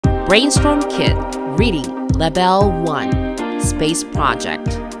Brainstormkid Reading Level 1 Space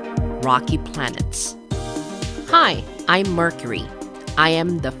Project Rocky Planets. Hi, I'm Mercury. I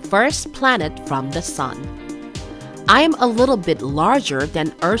am the first planet from the Sun. I am a little bit larger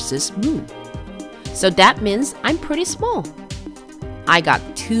than Earth's moon. So that means I'm pretty small. I got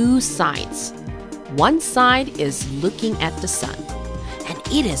two sides. One side is looking at the sun, and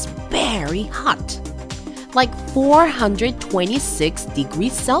it is very hot, like 426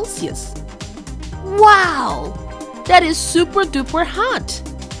 degrees Celsius. Wow! That is super duper hot.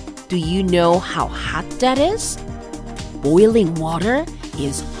 Do you know how hot that is? Boiling water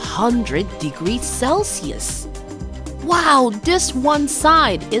is 100 degrees Celsius. Wow, this one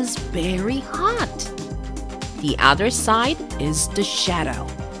side is very hot. The other side is the shadow,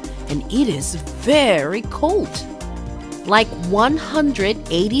 and it is very cold, like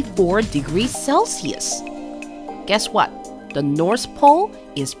 184 degrees Celsius. Guess what? The North Pole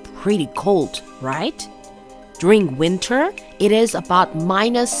is pretty cold, right? During winter, it is about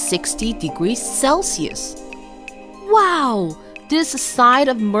minus 60 degrees Celsius. Wow, this side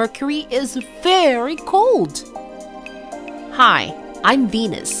of Mercury is very cold. Hi, I'm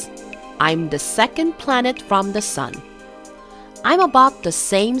Venus. I'm the second planet from the Sun. I'm about the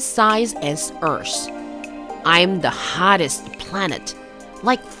same size as Earth. I'm the hottest planet,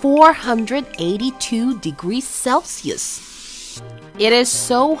 like 482 degrees Celsius. It is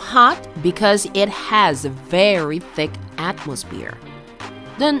so hot because it has a very thick atmosphere.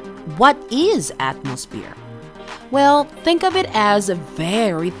 Then what is atmosphere? Well, think of it as a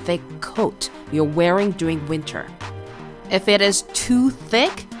very thick coat you're wearing during winter. If it is too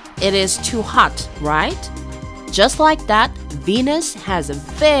thick, it is too hot, right? Just like that, Venus has a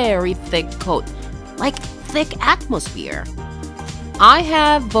very thick coat, like thick atmosphere. I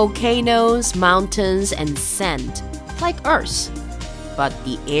have volcanoes, mountains, and sand, like Earth. But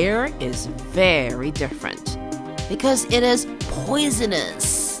the air is very different because it is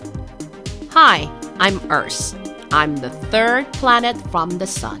poisonous. Hi, I'm Earth. I'm the third planet from the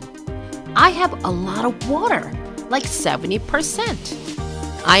Sun. I have a lot of water, like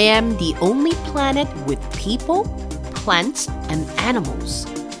 70%. I am the only planet with people, plants, and animals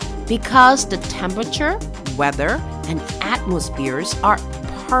because the temperature, weather, and atmospheres are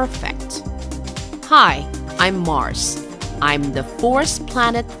perfect. Hi, I'm Mars. I'm the fourth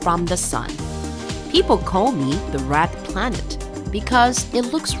planet from the Sun. People call me the red planet because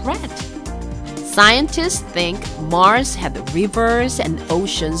it looks red. Scientists think Mars had rivers and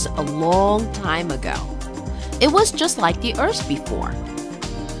oceans a long time ago. It was just like the Earth before.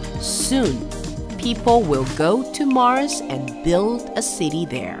 Soon, people will go to Mars and build a city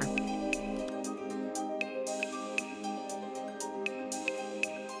there.